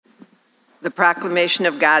The proclamation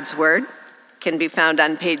of God's word can be found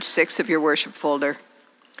on page 6 of your worship folder.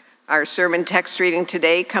 Our sermon text reading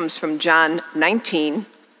today comes from John 19,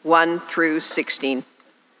 1 through 16.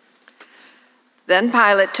 Then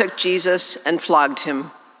Pilate took Jesus and flogged him,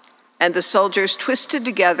 and the soldiers twisted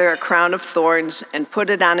together a crown of thorns and put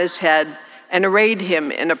it on his head and arrayed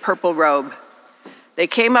him in a purple robe. They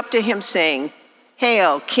came up to him saying,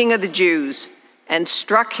 "Hail, King of the Jews," and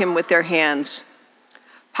struck him with their hands.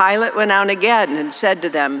 Pilate went out again and said to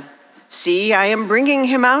them, "See, I am bringing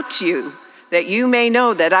him out to you, that you may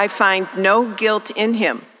know that I find no guilt in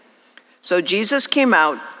him." So Jesus came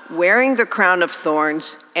out, wearing the crown of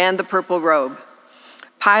thorns and the purple robe.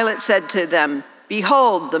 Pilate said to them,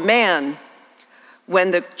 "Behold the man."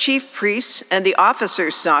 When the chief priests and the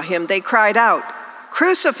officers saw him, they cried out,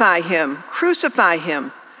 "Crucify him! Crucify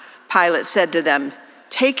him!" Pilate said to them,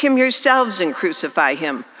 "Take him yourselves and crucify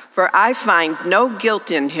him, for I find no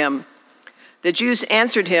guilt in him." The Jews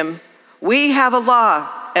answered him, "We have a law,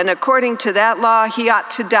 and according to that law he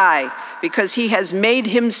ought to die, because he has made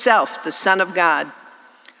himself the Son of God."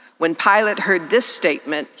 When Pilate heard this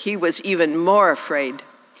statement, he was even more afraid.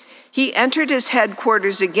 He entered his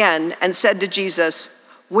headquarters again and said to Jesus,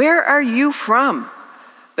 "Where are you from?"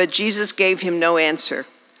 But Jesus gave him no answer.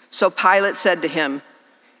 So Pilate said to him,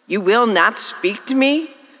 "You will not speak to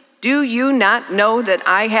me? Do you not know that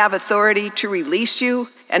I have authority to release you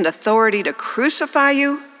and authority to crucify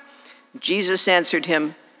you?" Jesus answered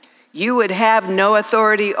him, "You would have no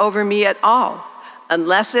authority over me at all,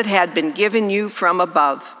 unless it had been given you from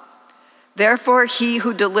above. Therefore, he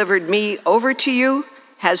who delivered me over to you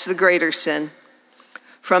has the greater sin."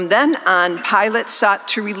 From then on, Pilate sought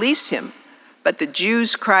to release him, but the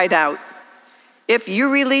Jews cried out, "If you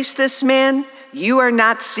release this man, you are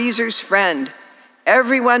not Caesar's friend.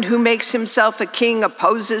 Everyone who makes himself a king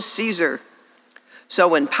opposes Caesar." So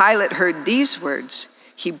when Pilate heard these words,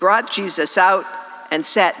 he brought Jesus out and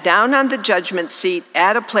sat down on the judgment seat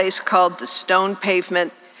at a place called the Stone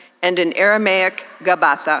Pavement, and in Aramaic,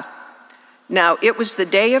 Gabbatha. Now it was the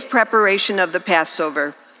day of preparation of the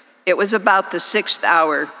Passover. It was about the 6th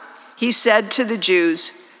hour. He said to the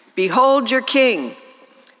Jews, "Behold your king."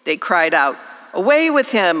 They cried out, away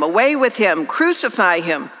with him, crucify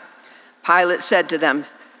him." Pilate said to them,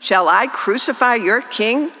 "Shall I crucify your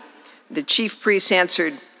king?" The chief priests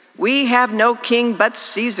answered, "We have no king but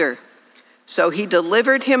Caesar." So he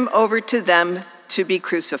delivered him over to them to be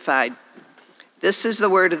crucified. This is the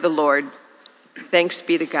word of the Lord. Thanks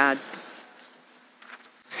be to God.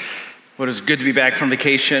 Well, it is good to be back from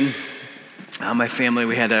vacation. My family,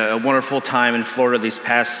 we had a wonderful time in Florida these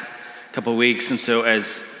past couple of weeks, and so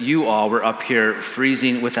as you all were up here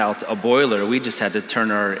freezing without a boiler, we just had to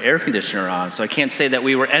turn our air conditioner on. So I can't say that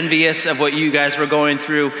we were envious of what you guys were going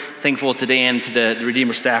through. Thankful to Dan and to the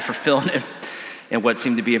Redeemer staff for filling in what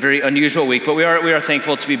seemed to be a very unusual week, but we are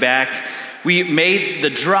thankful to be back. We made the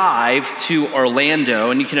drive to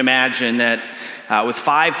Orlando, and you can imagine that with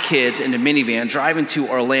 5 kids in a minivan, driving to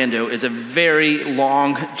Orlando is a very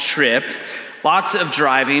long trip. Lots of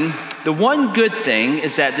driving. The one good thing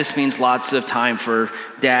is that this means lots of time for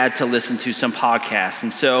Dad to listen to some podcasts.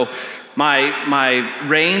 And so my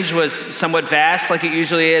range was somewhat vast, like it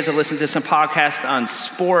usually is. I listened to some podcasts on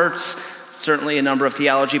sports, certainly a number of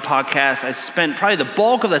theology podcasts. I spent probably the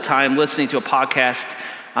bulk of the time listening to a podcast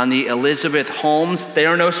on the Elizabeth Holmes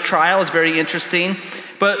Theranos trial. It's very interesting.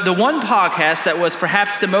 But the one podcast that was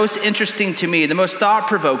perhaps the most interesting to me, the most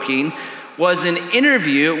thought-provoking, was an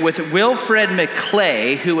interview with Wilfred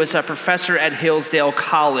McClay, who was a professor at Hillsdale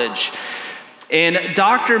College. And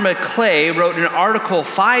Dr. McClay wrote an article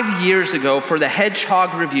 5 years ago for the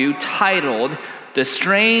Hedgehog Review titled "The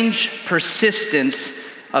Strange Persistence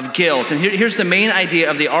of Guilt." And here's the main idea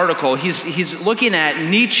of the article. He's looking at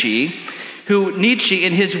Nietzsche, who Nietzsche,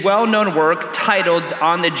 in his well-known work titled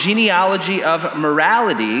 "On the Genealogy of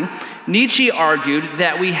Morality," Nietzsche argued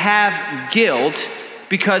that we have guilt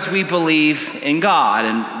because we believe in God.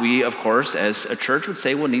 And we, of course, as a church would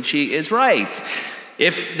say, well, Nietzsche is right.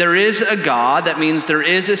 If there is a God, that means there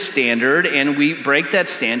is a standard, and we break that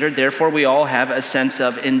standard, therefore we all have a sense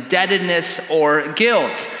of indebtedness or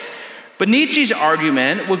guilt. But Nietzsche's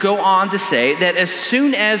argument would go on to say that as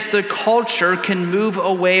soon as the culture can move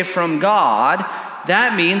away from God,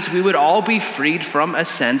 that means we would all be freed from a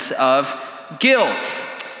sense of guilt.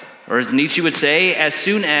 Or as Nietzsche would say, as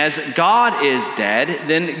soon as God is dead,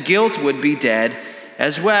 then guilt would be dead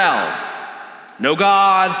as well. No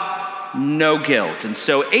God, no guilt. And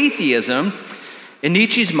so atheism, in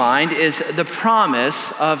Nietzsche's mind, is the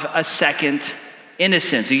promise of a second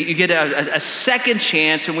innocence. You get a second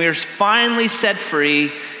chance, and we are finally set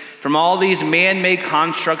free from all these man-made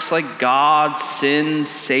constructs like God, sin,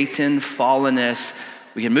 Satan, fallenness.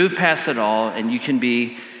 We can move past it all, and you can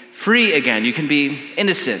be free again. You can be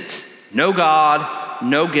innocent. No God,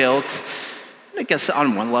 no guilt. I guess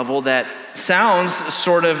on one level that sounds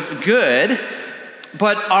sort of good,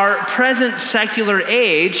 but our present secular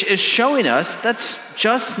age is showing us that's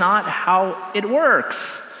just not how it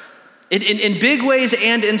works. In big ways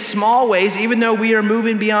and in small ways, even though we are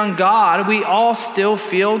moving beyond God, we all still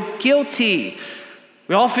feel guilty.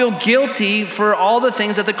 We all feel guilty for all the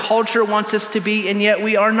things that the culture wants us to be, and yet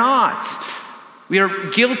we are not. We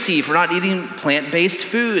are guilty for not eating plant-based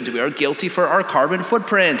foods. We are guilty for our carbon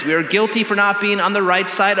footprint. We are guilty for not being on the right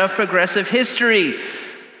side of progressive history.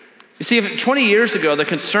 You see, if 20 years ago the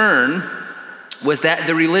concern was that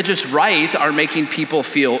the religious right are making people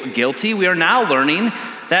feel guilty, we are now learning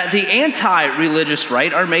that the anti-religious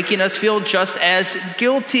right are making us feel just as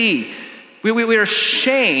guilty. We are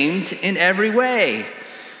shamed in every way.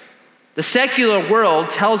 The secular world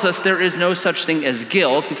tells us there is no such thing as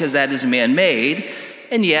guilt because that is man-made,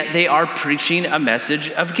 and yet they are preaching a message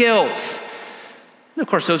of guilt. And of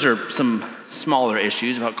course, those are some smaller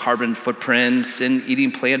issues about carbon footprints and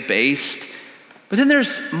eating plant-based. But then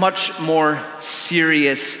there's much more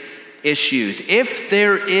serious issues. If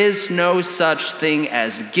there is no such thing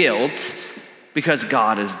as guilt because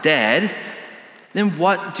God is dead, then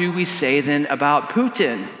what do we say then about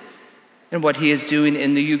Putin and what he is doing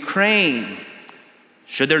in the Ukraine?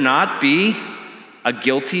 Should there not be a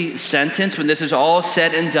guilty sentence when this is all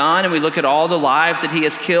said and done and we look at all the lives that he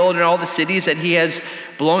has killed and all the cities that he has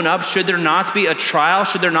blown up? Should there not be a trial?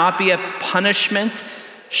 Should there not be a punishment?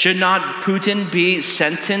 Should not Putin be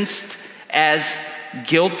sentenced as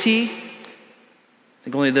guilty? I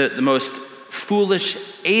think only the most foolish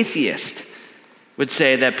atheist would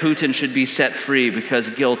say that Putin should be set free because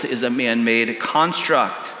guilt is a man-made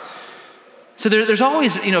construct. So there's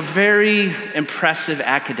always, very impressive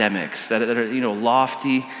academics that are,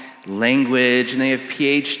 lofty language, and they have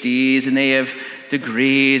PhDs, and they have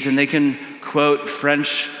degrees, and they can quote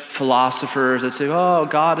French philosophers that say, oh,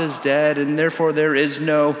 God is dead, and therefore there is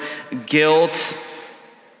no guilt.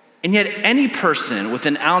 And yet any person with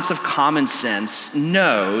an ounce of common sense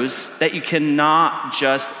knows that you cannot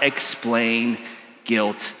just explain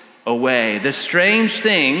guilt away. The strange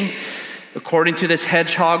thing, according to this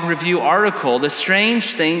Hedgehog Review article, the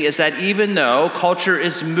strange thing is that even though culture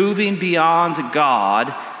is moving beyond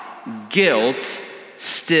God, guilt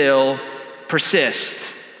still persists.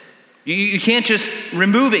 You can't just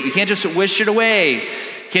remove it. You can't just wish it away.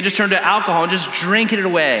 You can't just turn to alcohol and just drink it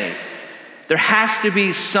away. There has to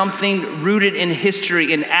be something rooted in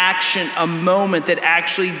history, in action, a moment that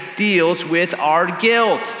actually deals with our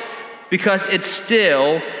guilt, because it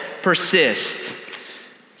still persists.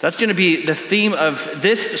 So that's going to be the theme of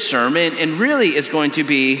this sermon, and really is going to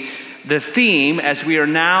be the theme as we are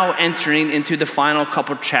now entering into the final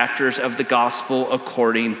couple chapters of the gospel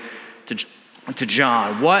according to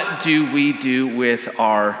John. What do we do with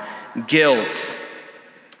our guilt?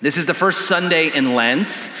 This is the first Sunday in Lent.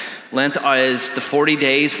 Lent is the 40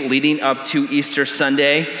 days leading up to Easter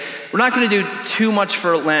Sunday. We're not going to do too much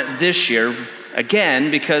for Lent this year, again,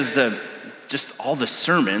 because just all the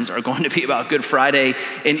sermons are going to be about Good Friday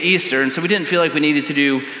and Easter, and so we didn't feel like we needed to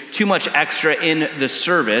do too much extra in the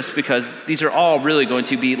service because these are all really going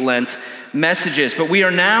to be Lent messages. But we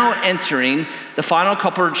are now entering the final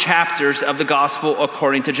couple of chapters of the gospel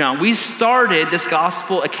according to John. We started this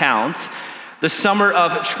gospel account the summer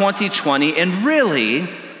of 2020, and really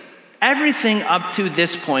everything up to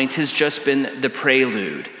this point has just been the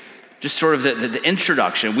prelude. Just sort of the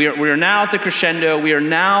introduction. We are now at the crescendo. We are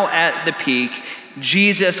now at the peak.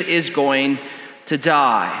 Jesus is going to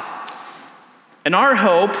die. And our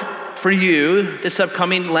hope for you this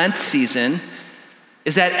upcoming Lent season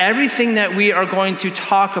is that everything that we are going to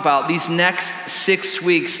talk about these next 6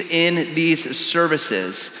 weeks in these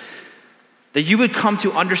services, that you would come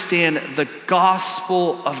to understand the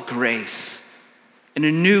gospel of grace in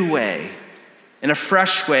a new way, in a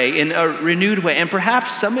fresh way, in a renewed way. And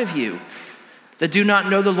perhaps some of you that do not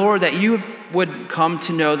know the Lord, that you would come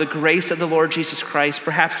to know the grace of the Lord Jesus Christ,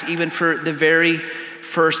 perhaps even for the very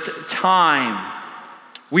first time.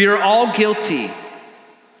 We are all guilty.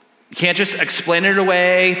 You can't just explain it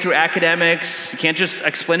away through academics. You can't just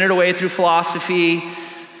explain it away through philosophy.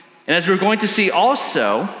 And as we're going to see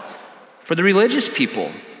also, for the religious people,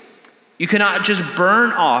 you cannot just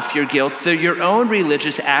burn off your guilt through your own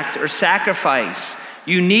religious act or sacrifice.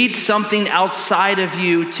 You need something outside of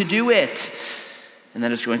you to do it. And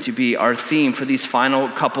that is going to be our theme for these final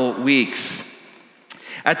couple weeks.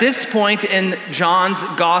 At this point in John's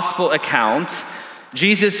gospel account,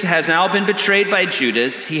 Jesus has now been betrayed by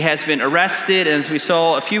Judas. He has been arrested, and as we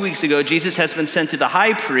saw a few weeks ago, Jesus has been sent to the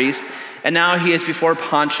high priest, and now he is before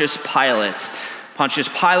Pontius Pilate. Pontius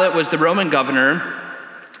Pilate was the Roman governor,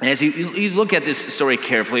 and as you look at this story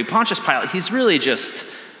carefully, Pontius Pilate, he's really just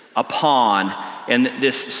a pawn in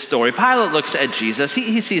this story. Pilate looks at Jesus.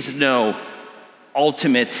 He sees no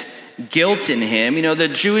ultimate guilt in him. You know, the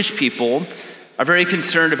Jewish people are very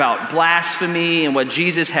concerned about blasphemy and what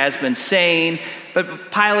Jesus has been saying,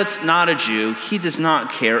 but Pilate's not a Jew. He does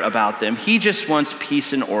not care about them. He just wants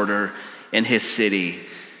peace and order in his city.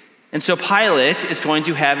 And so Pilate is going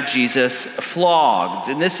to have Jesus flogged,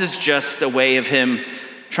 and this is just a way of him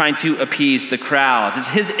trying to appease the crowds.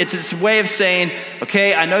 It's his way of saying,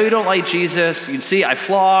 okay, I know you don't like Jesus. You can see I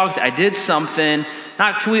flogged, I did something.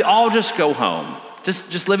 Now, can we all just go home?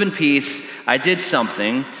 Just live in peace. I did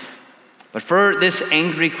something. But for this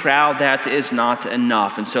angry crowd, that is not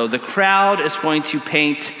enough. And so the crowd is going to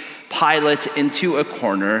paint Pilate into a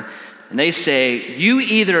corner, and they say, you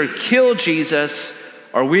either kill Jesus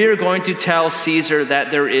or we are going to tell Caesar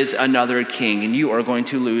that there is another king, and you are going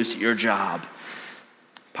to lose your job.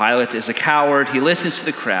 Pilate is a coward. He listens to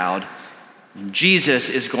the crowd. Jesus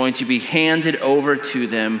is going to be handed over to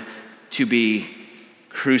them to be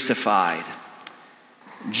crucified.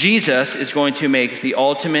 Jesus is going to make the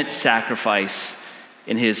ultimate sacrifice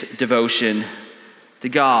in his devotion to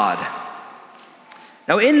God.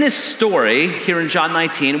 Now, in this story here in John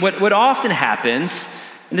 19, what often happens,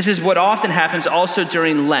 and this is what often happens also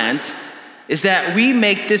during Lent, is that we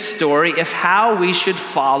make this story of how we should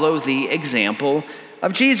follow the example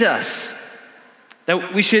of Jesus.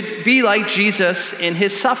 That we should be like Jesus in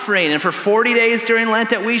his suffering. And for 40 days during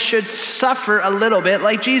Lent, that we should suffer a little bit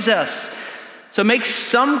like Jesus. So make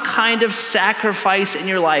some kind of sacrifice in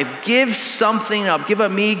your life. Give something up. Give up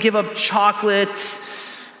meat, give up chocolate.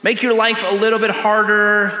 Make your life a little bit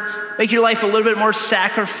harder. Make your life a little bit more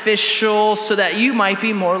sacrificial so that you might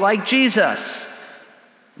be more like Jesus.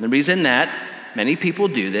 And the reason that many people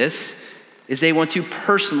do this is they want to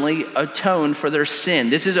personally atone for their sin.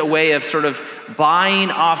 This is a way of sort of buying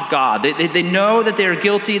off God. They know that they're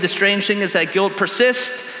guilty. The strange thing is that guilt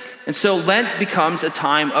persists. And so Lent becomes a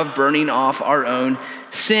time of burning off our own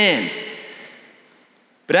sin.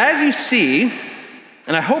 But as you see,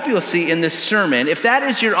 and I hope you'll see in this sermon, if that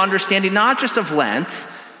is your understanding, not just of Lent,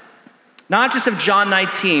 not just of John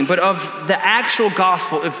 19, but of the actual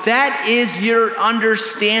gospel, if that is your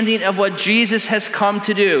understanding of what Jesus has come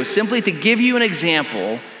to do, simply to give you an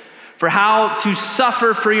example for how to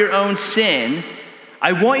suffer for your own sin,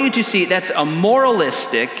 I want you to see that's a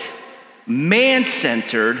moralistic,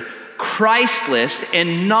 man-centered, Christless,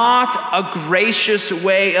 and not a gracious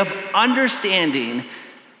way of understanding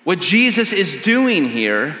what Jesus is doing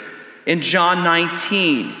here in John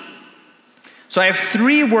 19. So I have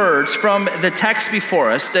 3 words from the text before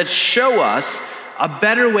us that show us a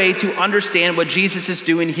better way to understand what Jesus is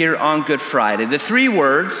doing here on Good Friday. The 3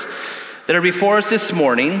 words that are before us this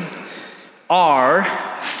morning are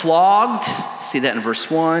flogged, see that in verse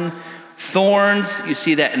 1, thorns, you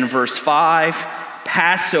see that in verse 5,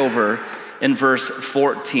 Passover in verse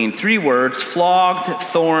 14. 3 words, flogged,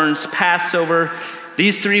 thorns, Passover.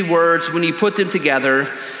 These 3 words, when you put them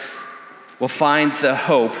together, will find the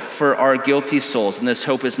hope for our guilty souls. And this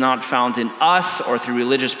hope is not found in us or through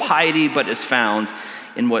religious piety, but is found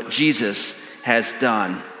in what Jesus has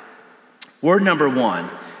done. Word number 1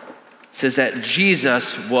 says that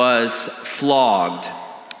Jesus was flogged.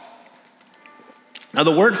 Now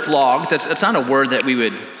the word flogged, that's not a word that we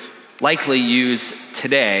would likely use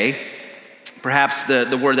today. Perhaps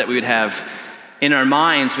the word that we would have in our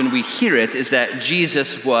minds when we hear it is that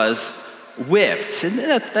Jesus was whipped. And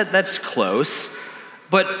that's close.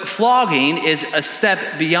 But flogging is a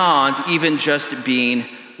step beyond even just being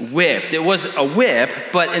whipped. It was a whip,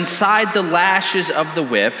 but inside the lashes of the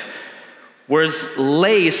whip was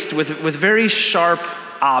laced with very sharp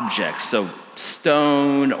objects. So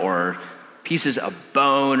stone or pieces of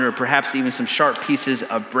bone or perhaps even some sharp pieces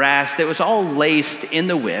of brass that was all laced in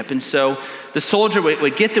the whip. And so the soldier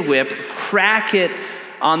would get the whip, crack it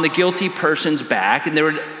on the guilty person's back, and there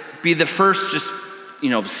would be the first just,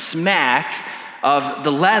 smack of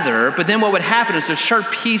the leather. But then what would happen is those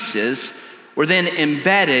sharp pieces were then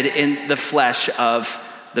embedded in the flesh of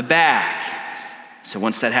the back. So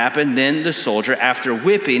once that happened, then the soldier, after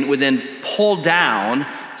whipping, would then pull down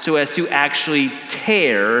so as to actually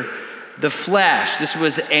tear the flesh. This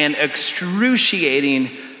was an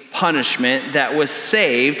excruciating punishment that was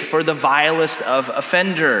saved for the vilest of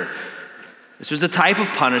offender. This was the type of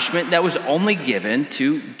punishment that was only given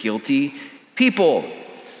to guilty people.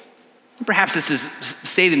 Perhaps this is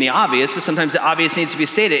stating the obvious, but sometimes the obvious needs to be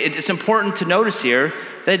stated. It's important to notice here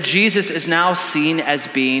that Jesus is now seen as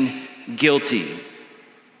being guilty.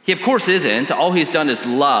 He, of course, isn't. All he's done is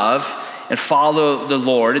love and follow the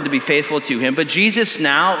Lord and to be faithful to him. But Jesus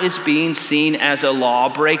now is being seen as a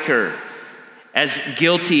lawbreaker, as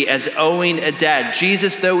guilty, as owing a debt.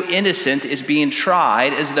 Jesus, though innocent, is being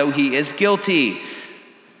tried as though he is guilty.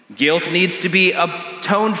 Guilt needs to be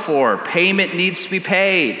atoned for. Payment needs to be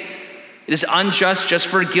paid. It is unjust just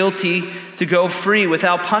for guilty to go free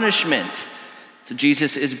without punishment. So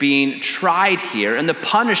Jesus is being tried here, and the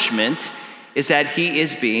punishment is that he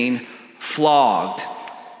is being flogged.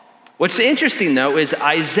 What's interesting, though, is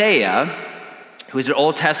Isaiah, who is an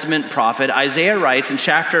Old Testament prophet. Isaiah writes in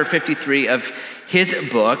chapter 53 of his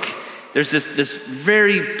book, there's this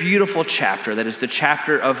very beautiful chapter that is the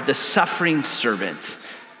chapter of the suffering servant.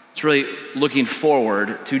 It's really looking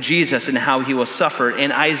forward to Jesus and how he will suffer.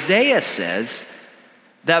 And Isaiah says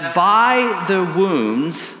that by the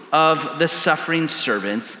wounds of the suffering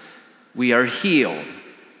servant, we are healed.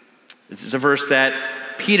 This is a verse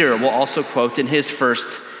that Peter will also quote in his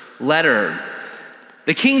first letter.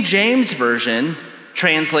 The King James Version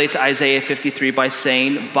translates Isaiah 53 by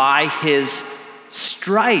saying, by his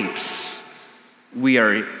stripes we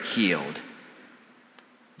are healed.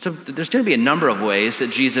 So there's going to be a number of ways that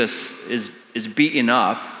Jesus is beaten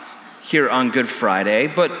up here on Good Friday,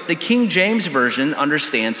 but the King James Version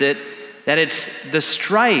understands it that it's the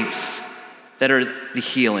stripes that are the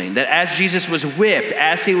healing, that as Jesus was whipped,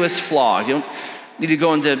 as he was flogged, you don't need to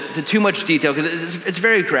go into too much detail because it's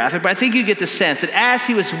very graphic, but I think you get the sense that as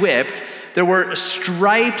he was whipped, there were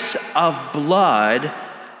stripes of blood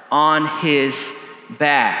on his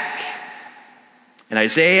back. And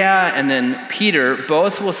Isaiah and then Peter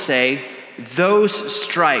both will say those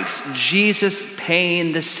stripes, Jesus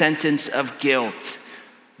paying the sentence of guilt,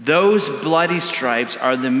 those bloody stripes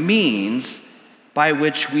are the means by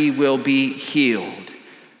which we will be healed,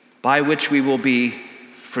 by which we will be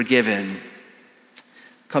forgiven.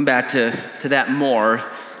 Come back to that more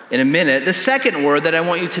in a minute. The second word that I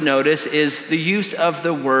want you to notice is the use of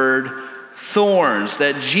the word thorns,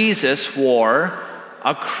 that Jesus wore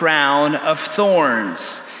a crown of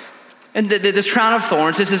thorns. And this crown of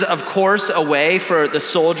thorns, this is, of course, a way for the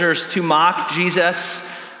soldiers to mock Jesus,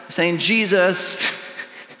 saying, Jesus,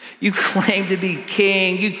 you claim to be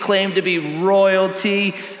king, you claim to be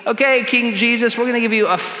royalty. Okay, King Jesus, we're going to give you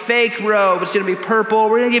a fake robe. It's going to be purple.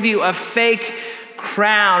 We're going to give you a fake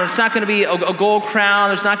crown. It's not going to be a gold crown.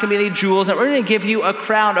 There's not going to be any jewels. We're going to give you a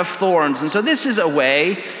crown of thorns. And so this is a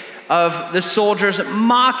way of the soldiers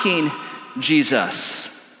mocking Jesus.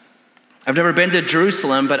 I've never been to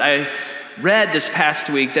Jerusalem, but I read this past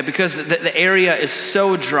week that because the area is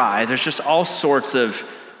so dry, there's just all sorts of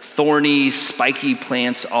thorny, spiky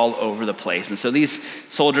plants all over the place. And so these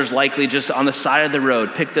soldiers likely just on the side of the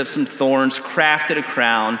road picked up some thorns, crafted a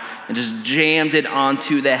crown, and just jammed it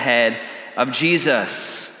onto the head of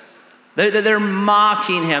Jesus. They're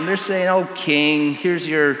mocking him. They're saying, oh, king, here's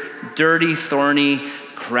your dirty, thorny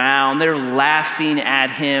crown. They're laughing at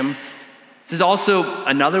him. This is also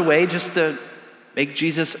another way just to make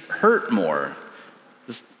Jesus hurt more.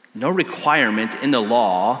 There's no requirement in the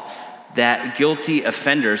law that guilty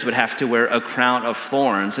offenders would have to wear a crown of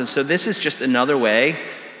thorns. And so this is just another way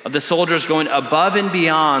of the soldiers going above and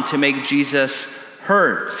beyond to make Jesus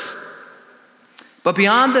hurt. But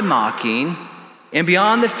beyond the mocking and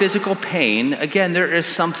beyond the physical pain, again, there is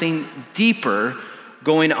something deeper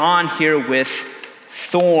going on here with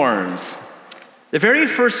thorns. The very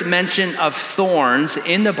first mention of thorns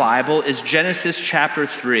in the Bible is Genesis chapter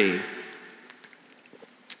 3.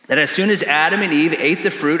 That as soon as Adam and Eve ate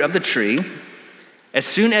the fruit of the tree, as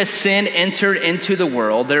soon as sin entered into the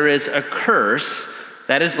world, there is a curse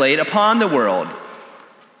that is laid upon the world.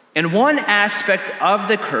 And one aspect of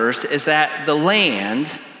the curse is that the land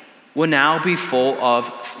will now be full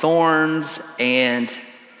of thorns and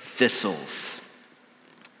thistles.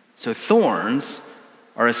 So thorns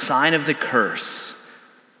are a sign of the curse.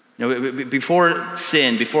 You know, before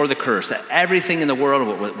sin, before the curse, everything in the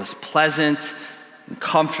world was pleasant and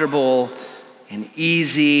comfortable and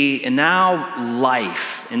easy. And now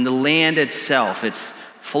life in the land itself, it's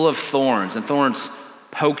full of thorns, and thorns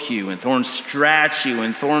poke you, and thorns scratch you,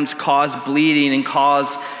 and thorns cause bleeding and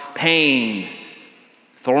cause pain.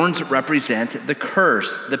 Thorns represent the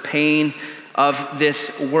curse, the pain of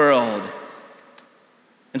this world.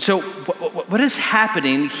 And so what is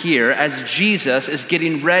happening here as Jesus is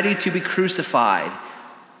getting ready to be crucified?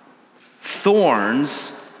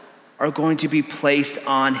 Thorns are going to be placed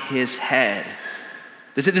on his head.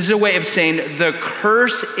 This is a way of saying the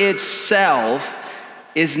curse itself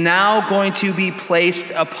is now going to be placed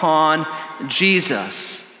upon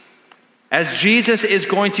Jesus. As Jesus is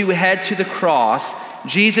going to head to the cross,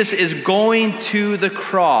 Jesus is going to the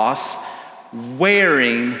cross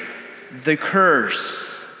wearing the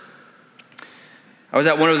curse. I was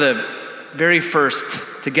at one of the very first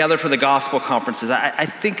Together for the Gospel conferences. I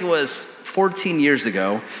think it was 14 years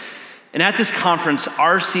ago. And at this conference,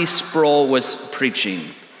 R.C. Sproul was preaching.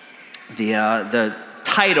 The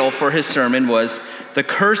title for his sermon was The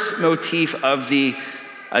Curse Motif of the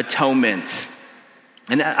Atonement.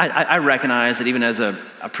 And I recognize that even as a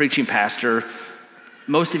preaching pastor,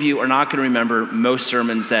 most of you are not going to remember most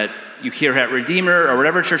sermons that you hear at Redeemer or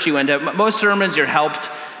whatever church you end up. Most sermons you're helped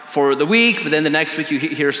for the week, but then the next week you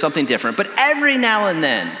hear something different. But every now and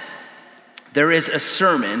then, there is a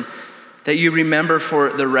sermon that you remember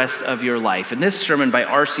for the rest of your life. And this sermon by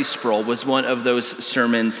R.C. Sproul was one of those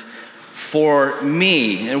sermons for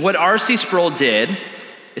me. And what R.C. Sproul did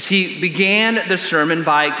is he began the sermon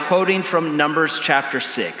by quoting from Numbers chapter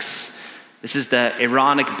 6. This is the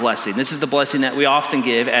Aaronic blessing. This is the blessing that we often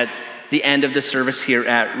give at the end of the service here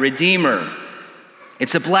at Redeemer.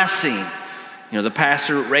 It's a blessing. The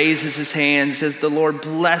pastor raises his hand and says, "The Lord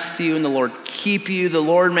bless you and the Lord keep you. The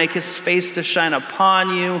Lord make his face to shine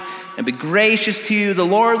upon you and be gracious to you. The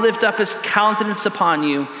Lord lift up his countenance upon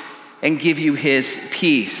you and give you his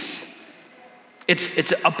peace."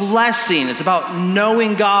 It's a blessing. It's about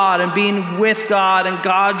knowing God and being with God and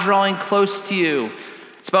God drawing close to you.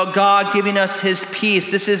 It's about God giving us his peace.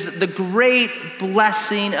 This is the great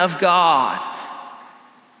blessing of God.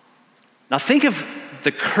 Now think of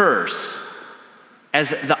the curse as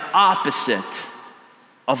the opposite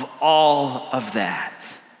of all of that.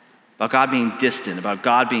 About God being distant, about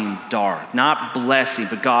God being dark, not blessing,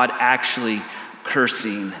 but God actually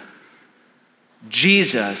cursing.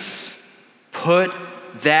 Jesus put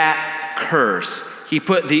that curse. He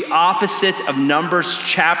put the opposite of Numbers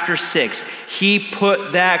chapter 6. He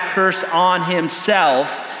put that curse on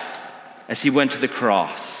himself as he went to the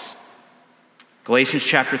cross. Galatians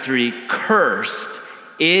chapter 3, cursed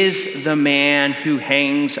is the man who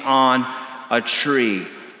hangs on a tree.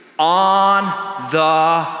 On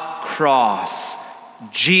the cross,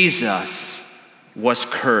 Jesus was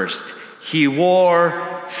cursed. He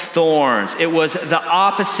wore thorns. It was the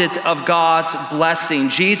opposite of God's blessing.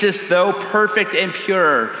 Jesus, though perfect and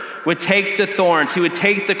pure, would take the thorns, he would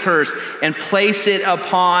take the curse and place it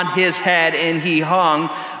upon his head, and he hung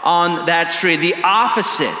on that tree. The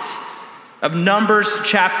opposite of Numbers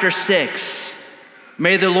chapter 6.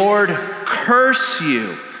 May the Lord curse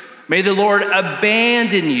you. May the Lord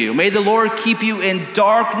abandon you. May the Lord keep you in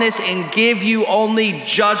darkness and give you only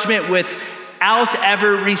judgment without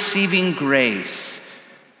ever receiving grace.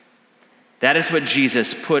 That is what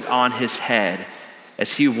Jesus put on his head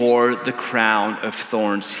as he wore the crown of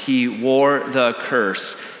thorns. He wore the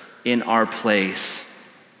curse in our place.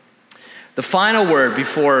 The final word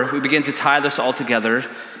before we begin to tie this all together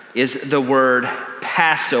is the word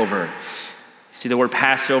Passover. See the word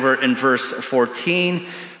Passover in verse 14,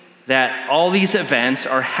 that all these events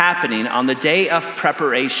are happening on the day of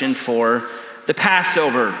preparation for the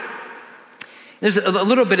Passover. There's a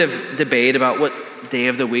little bit of debate about what day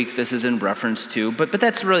of the week this is in reference to, but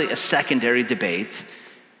that's really a secondary debate.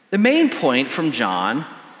 The main point from John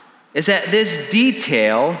is that this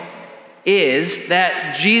detail is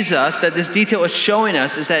that this detail is showing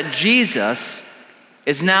us is that Jesus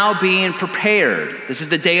is now being prepared. This is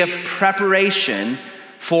the day of preparation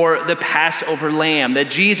for the Passover lamb, that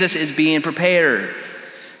Jesus is being prepared.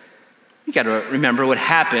 You got to remember what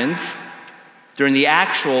happened during the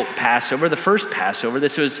actual Passover, the first Passover.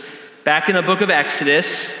 This was back in the book of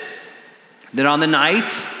Exodus. Then on the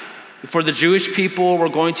night before the Jewish people were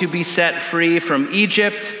going to be set free from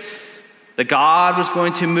Egypt, the God was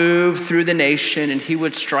going to move through the nation and he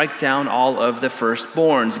would strike down all of the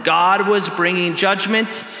firstborns. God was bringing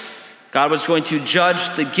judgment. God was going to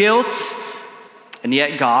judge the guilt. And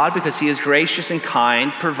yet God, because he is gracious and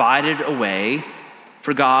kind, provided a way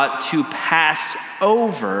for God to pass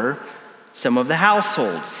over some of the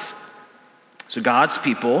households. So God's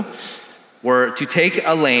people were to take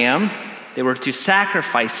a lamb, they were to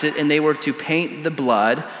sacrifice it, and they were to paint the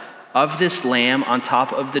blood of this lamb on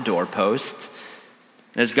top of the doorpost.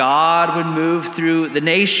 And as God would move through the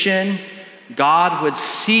nation, God would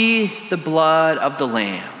see the blood of the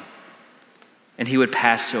lamb, and he would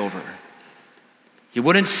pass over. He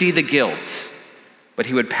wouldn't see the guilt, but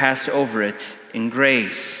he would pass over it in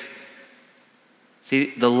grace.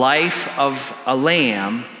 See, the life of a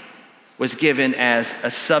lamb was given as a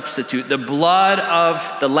substitute. The blood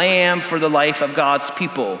of the lamb for the life of God's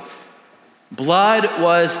people. Blood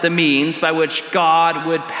was the means by which God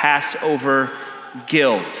would pass over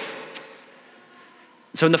guilt.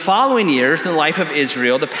 So in the following years, in the life of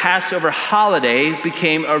Israel, the Passover holiday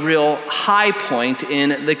became a real high point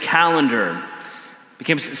in the calendar. It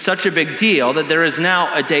became such a big deal that there is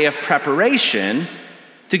now a day of preparation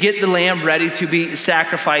to get the lamb ready to be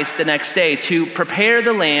sacrificed the next day, to prepare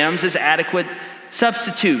the lambs as adequate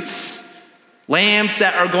substitutes. Lambs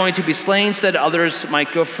that are going to be slain so that others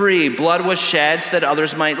might go free. Blood was shed so that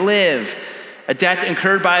others might live. A debt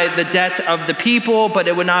incurred by the debt of the people, but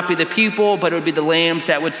it would not be the people, but it would be the lambs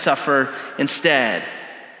that would suffer instead.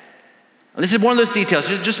 And this is one of those details.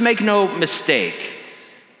 Just make no mistake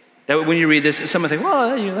that when you read this, someone think,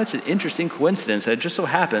 well, that's an interesting coincidence that it just so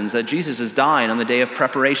happens that Jesus is dying on the day of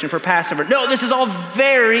preparation for Passover. No, this is all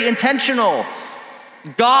very intentional.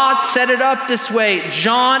 God set it up this way.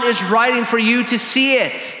 John is writing for you to see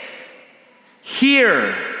it.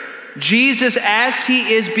 Here, Jesus as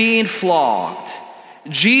he is being flogged,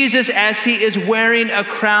 Jesus as he is wearing a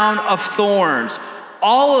crown of thorns,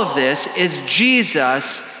 all of this is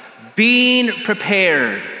Jesus being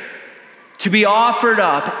prepared to be offered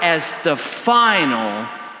up as the final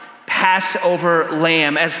Passover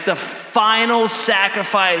lamb, as the final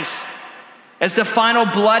sacrifice, as the final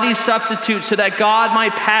bloody substitute so that God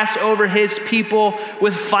might pass over his people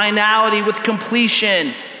with finality, with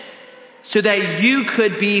completion, so that you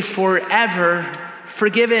could be forever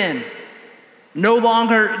forgiven, no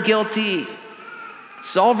longer guilty.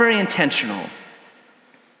 It's all very intentional.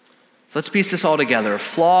 Let's piece this all together.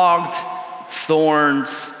 Flogged,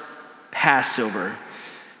 thorns, Passover.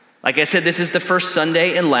 Like I said, this is the first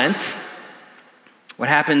Sunday in Lent. What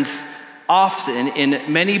happens often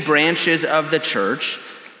in many branches of the church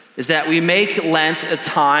is that we make Lent a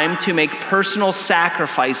time to make personal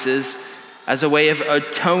sacrifices as a way of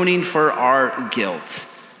atoning for our guilt.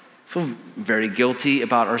 We feel very guilty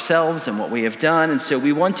about ourselves and what we have done, and so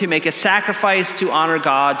we want to make a sacrifice to honor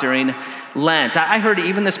God during Lent. I heard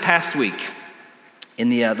even this past week in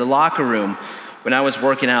the locker room when I was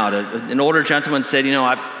working out, an older gentleman said,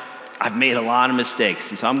 I've made a lot of mistakes,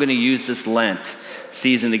 and so I'm going to use this Lent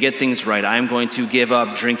season to get things right. I'm going to give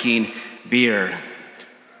up drinking beer.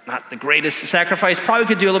 Not the greatest sacrifice, probably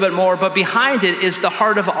could do a little bit more, but behind it is the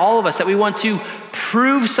heart of all of us, that we want to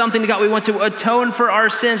prove something to God. We want to atone for our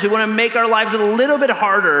sins. We want to make our lives a little bit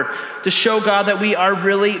harder to show God that we are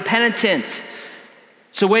really penitent.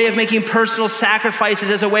 It's a way of making personal sacrifices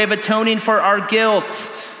as a way of atoning for our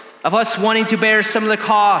guilt, of us wanting to bear some of the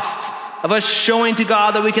cost, of us showing to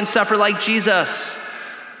God that we can suffer like Jesus.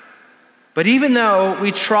 But even though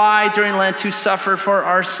we try during Lent to suffer for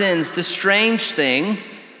our sins, the strange thing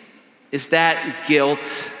is that guilt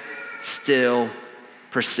still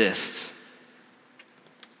persists.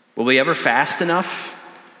 Will we ever fast enough?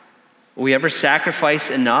 Will we ever sacrifice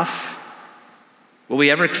enough? Will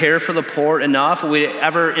we ever care for the poor enough? Will we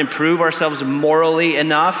ever improve ourselves morally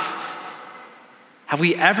enough? Have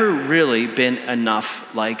we ever really been enough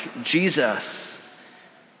like Jesus?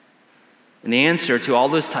 And the answer to all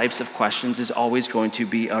those types of questions is always going to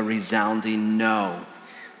be a resounding no.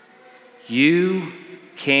 You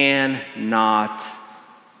cannot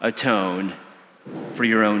atone for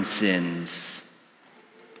your own sins.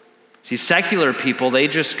 See, secular people, they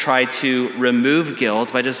just try to remove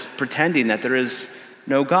guilt by just pretending that there is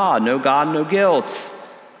no God, no guilt.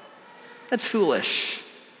 That's foolish.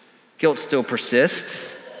 Guilt still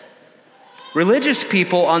persists. Religious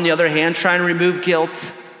people, on the other hand, try and remove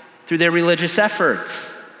guilt through their religious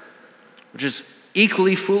efforts, which is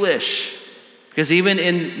equally foolish. Because even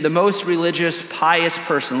in the most religious, pious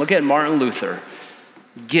person, look at Martin Luther,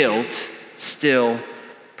 guilt still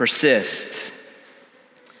persists.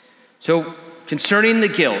 So concerning the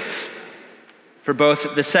guilt for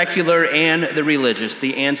both the secular and the religious,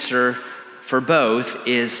 the answer for both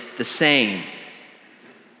is the same.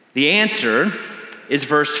 The answer is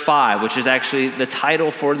verse 5, which is actually the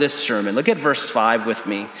title for this sermon. Look at verse 5 with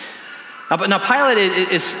me. Now Pilate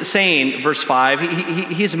is saying, verse 5,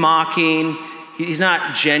 he's mocking, he's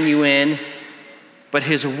not genuine, but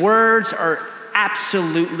his words are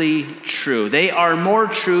absolutely true. They are more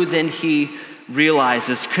true than he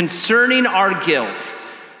realizes concerning our guilt.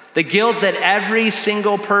 The guilt that every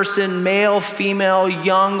single person, male, female,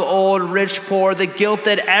 young, old, rich, poor, the guilt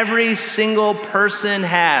that every single person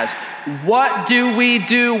has. What do we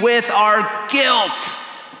do with our guilt?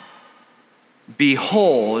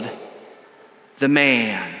 Behold the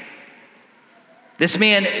man. This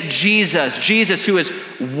man, Jesus who is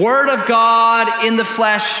Word of God in the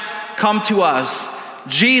flesh come to us.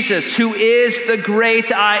 Jesus who is the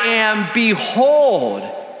great I am.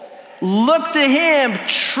 Behold Look to him,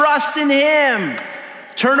 trust in him.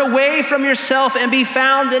 Turn away from yourself and be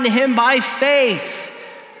found in him by faith.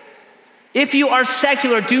 If you are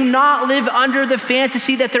secular, do not live under the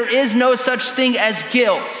fantasy that there is no such thing as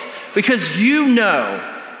guilt, because you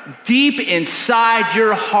know, deep inside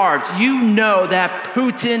your heart, you know that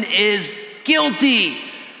Putin is guilty,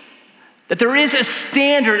 that there is a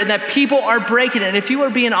standard and that people are breaking it. And if you are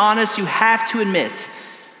being honest, you have to admit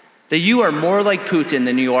that you are more like Putin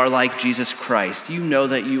than you are like Jesus Christ. You know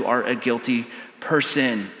that you are a guilty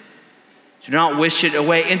person. Do not wish it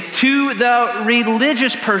away. And to the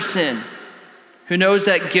religious person who knows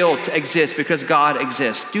that guilt exists because God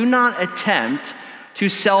exists, do not attempt to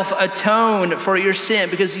self-atone for your sin,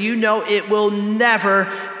 because you know it will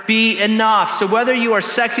never be enough. So whether you are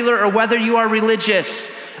secular or whether you are religious,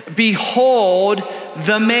 behold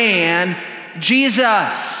the man,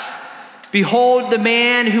 Jesus. Behold the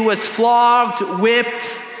man who was flogged,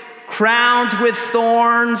 whipped, crowned with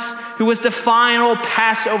thorns, who was the final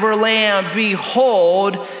Passover lamb.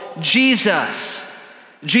 Behold Jesus.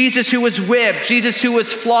 Jesus who was whipped, Jesus who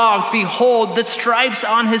was flogged. Behold the stripes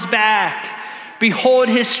on his back. Behold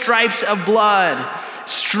his stripes of blood,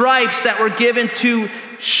 stripes that were given to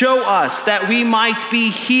show us that we might be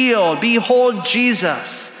healed. Behold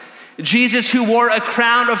Jesus. Jesus who wore a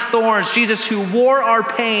crown of thorns, Jesus who wore our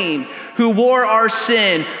pain, who wore our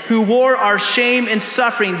sin, who wore our shame and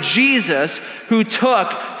suffering, Jesus who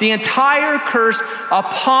took the entire curse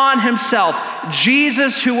upon himself,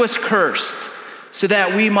 Jesus who was cursed so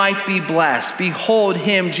that we might be blessed. Behold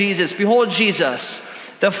him, Jesus. Behold Jesus,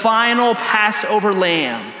 the final Passover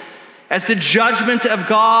lamb. As the judgment of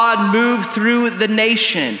God moved through the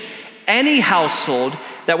nation, any household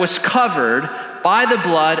that was covered by the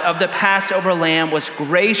blood of the Passover lamb was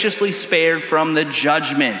graciously spared from the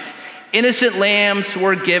judgment. Innocent lambs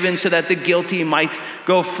were given so that the guilty might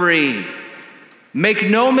go free. Make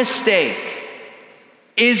no mistake,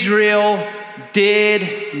 Israel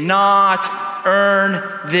did not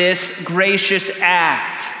earn this gracious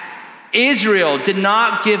act. Israel did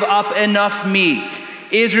not give up enough meat.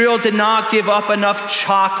 Israel did not give up enough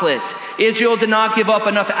chocolate. Israel did not give up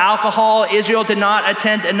enough alcohol. Israel did not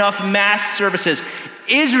attend enough mass services.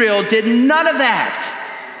 Israel did none of that.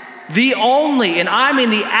 The only, and I mean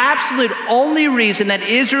the absolute only reason that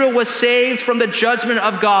Israel was saved from the judgment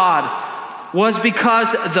of God was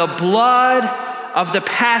because the blood of the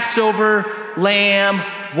Passover lamb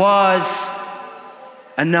was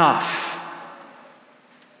enough.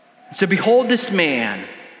 So behold this man,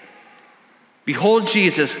 behold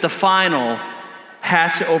Jesus, the final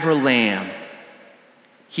Passover lamb.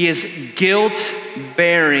 He is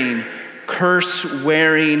guilt-bearing,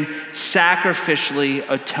 curse-wearing, sacrificially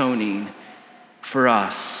atoning for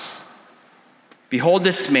us. Behold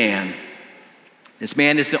this man. This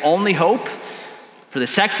man is the only hope for the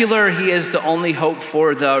secular. He is the only hope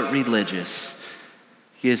for the religious.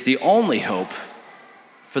 He is the only hope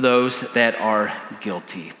for those that are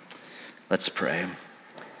guilty. Let's pray.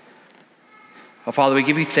 Oh, Father, we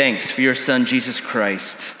give you thanks for your Son, Jesus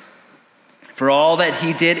Christ, for all that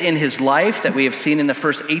he did in his life that we have seen in the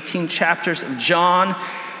first 18 chapters of John,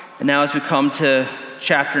 and now as we come to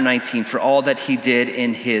chapter 19, for all that he did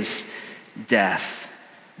in his death.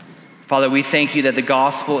 Father, we thank you that the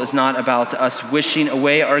gospel is not about us wishing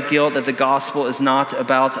away our guilt, that the gospel is not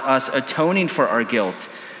about us atoning for our guilt,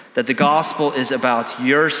 that the gospel is about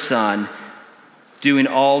your Son doing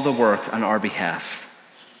all the work on our behalf.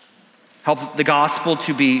 Help the gospel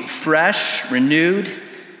to be fresh, renewed.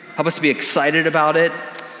 Help us to be excited about it.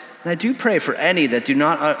 And I do pray for any that do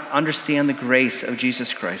not understand the grace of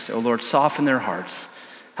Jesus Christ. Oh Lord, soften their hearts.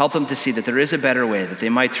 Help them to see that there is a better way, that they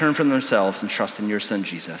might turn from themselves and trust in your Son,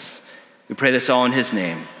 Jesus. We pray this all in his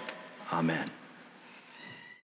name. Amen.